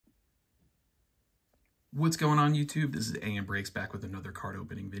What's going on YouTube? This is AM Breaks back with another card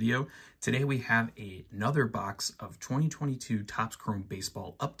opening video. Today we have another box of 2022 Topps Chrome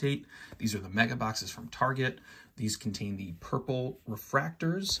Baseball Update. These are the mega boxes from Target. These contain the purple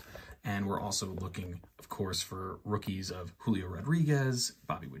refractors, and we're also looking, of course, for rookies of Julio Rodriguez,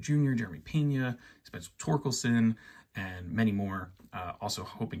 Bobby Witt Jr., Jeremy Pena, Spencer Torkelson, and many more. Also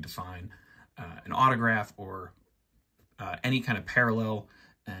hoping to find an autograph or any kind of parallel,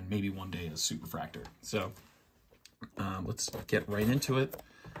 and maybe one day a super fractor. So let's get right into it.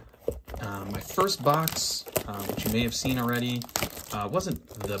 My first box, which you may have seen already, wasn't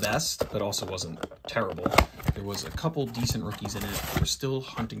the best, but also wasn't terrible. There was a couple decent rookies in it. We're still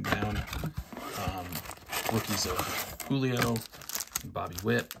hunting down rookies of Julio and Bobby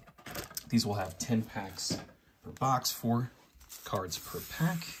Witt. These will have 10 packs per box, 4 cards per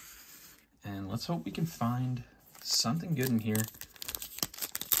pack. And let's hope we can find something good in here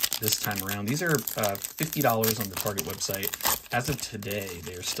this time around. These are $50 on the Target website. As of today,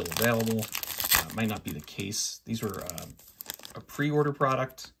 they are still available. Might not be the case. These were a pre-order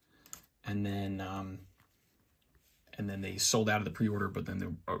product, and then they sold out of the pre-order, but then they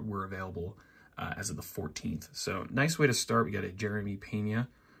were available as of the 14th. So nice way to start. We got a Jeremy Pena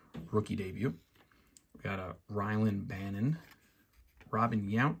rookie debut. We got a Rylan Bannon, Robin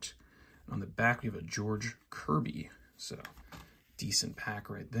Yount. On the back, we have a George Kirby. So decent pack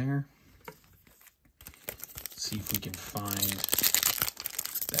right there. Let's see if we can find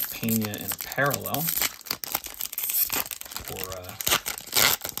that Pena in a parallel for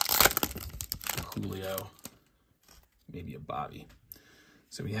Julio, maybe a Bobby.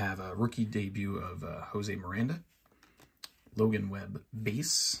 So we have a rookie debut of Jose Miranda, Logan Webb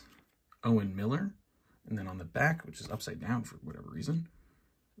base, Owen Miller, and then on the back, which is upside down for whatever reason,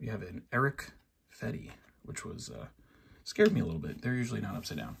 we have an Eric Fetty, which was scared me a little bit. They're usually not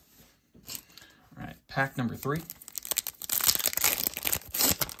upside down. All right, pack number 3.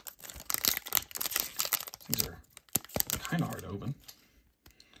 These are kind of hard to open.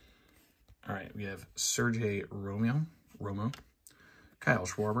 All right, we have Sergey Romo, Kyle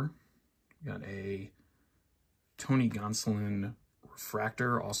Schwarber. We got a Tony Gonsolin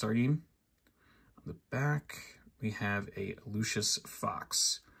refractor all-star team. On the back, we have a Lucius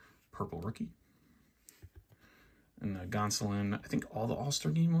Fox purple rookie. And the Gonsolin, I think all the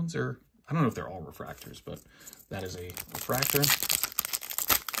all-star game ones are, I don't know if they're all refractors, but that is a refractor.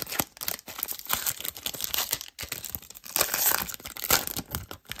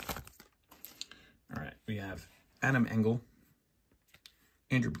 All right, we have Adam Engel,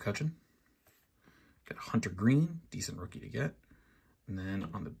 Andrew McCutchen, got a Hunter Green, decent rookie to get. And then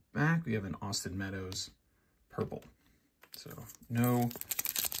on the back, we have an Austin Meadows purple. So no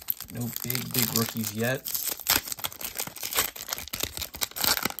big rookies yet.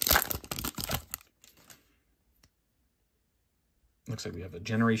 Looks like we have a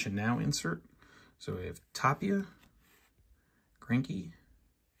Generation Now insert. So we have Tapia, Greinke,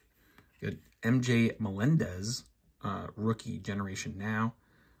 we got MJ Melendez, rookie Generation Now.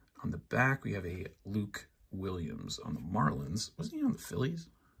 On the back, we have a Luke Williams on the Marlins. Wasn't he on the Phillies?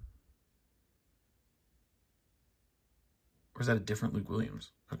 Or is that a different Luke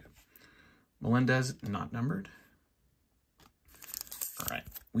Williams? Okay. Melendez, not numbered. All right.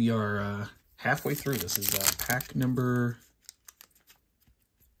 We are halfway through. This is pack number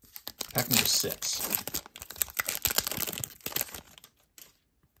 6.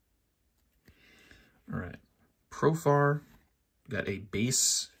 All right. Profar. We got a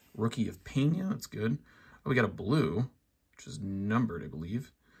base rookie of Pena. That's good. Oh, we got a blue, which is numbered, I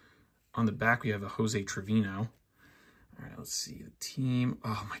believe. On the back, we have a Jose Trevino. All right, let's see the team.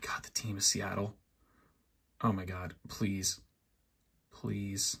 Oh my God, the team is Seattle. Oh my God, please.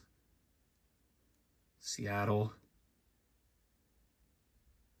 Please. Seattle.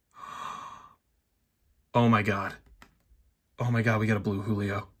 Oh my God. Oh my God, we got a blue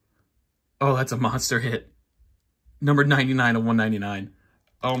Julio. Oh, that's a monster hit. Number 99 of 199.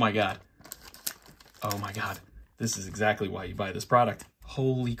 Oh my God. Oh my God. This is exactly why you buy this product.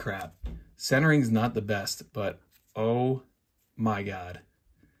 Holy crap. Centering's not the best, but oh my God.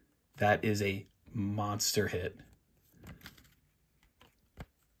 That is a monster hit.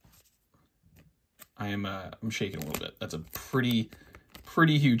 I'm shaking a little bit. That's a pretty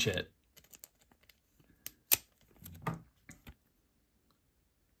huge hit.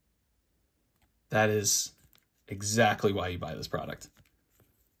 That is exactly why you buy this product.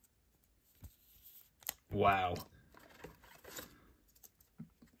 Wow.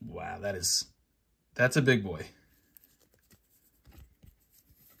 Wow, that's a big boy.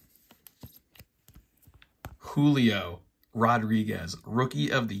 Julio Rodriguez,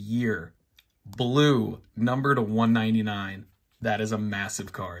 Rookie of the Year. Blue, number to 199. That is a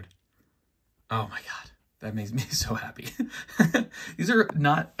massive card. Oh my God, that makes me so happy. These are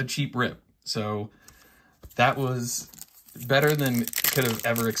not a cheap rip, so that was better than could have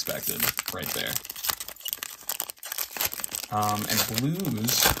ever expected right there. And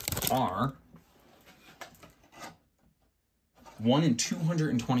blues are 1 in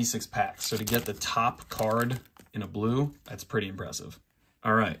 226 packs. So to get the top card in a blue, that's pretty impressive.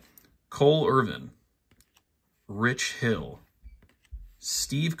 All right, Cole Irvin, Rich Hill,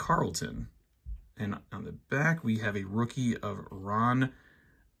 Steve Carlton, and on the back we have a rookie of Ron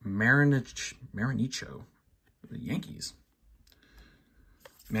Marinicho, the Yankees.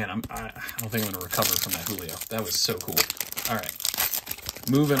 Man, I don't think I'm going to recover from that Julio. That was so cool. All right,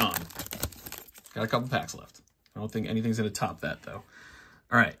 moving on. Got a couple packs left. I don't think anything's going to top that, though.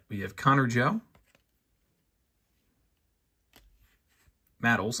 All right, we have Connor Joe,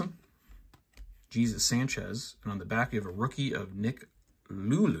 Matt Olson, Jesus Sanchez, and on the back we have a rookie of Nick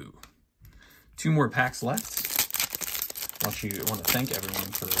Lulu. 2 more packs left. I want to thank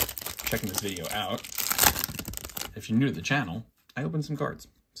everyone for checking this video out. If you're new to the channel, I opened some cards,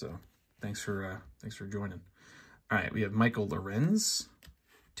 so thanks for joining. All right, we have Michael Lorenz,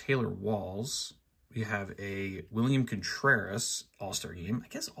 Taylor Walls. We have a William Contreras All-Star Game. I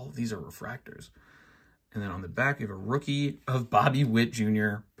guess all of these are refractors. And then on the back, we have a rookie of Bobby Witt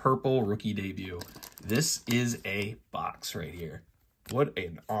Jr., purple rookie debut. This is a box right here. What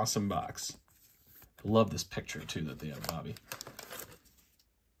an awesome box. I love this picture, too, that they have Bobby.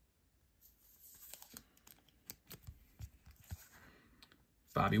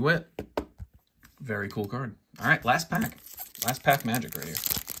 Bobby Witt. Very cool card. All right, last pack. Last pack magic right here.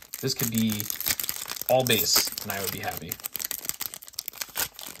 This could be all base, and I would be happy.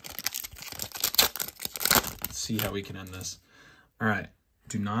 Let's see how we can end this. All right,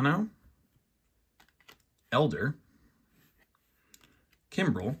 Dunano, Elder,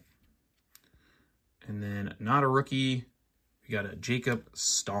 Kimbrel, and then not a rookie, we got a Jacob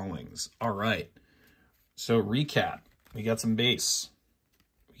Stallings. All right, so recap. We got some base.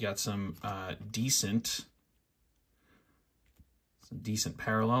 We got some decent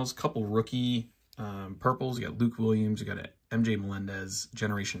parallels. Couple rookie purples. We got Luke Williams. We got a MJ Melendez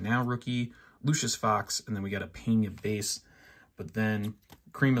Generation Now rookie, Lucius Fox, and then we got a Pena base. But then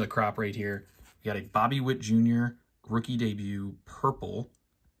cream of the crop right here. We got a Bobby Witt Jr. rookie debut purple.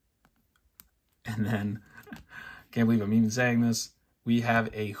 And then, can't believe I'm even saying this, we have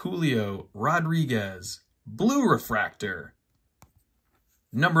a Julio Rodriguez blue refractor,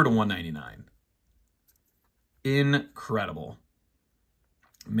 number to 199. Incredible.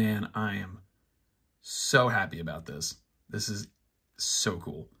 Man, I am so happy about this. This is so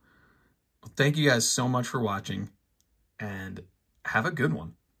cool. Well, thank you guys so much for watching, and have a good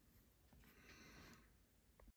one.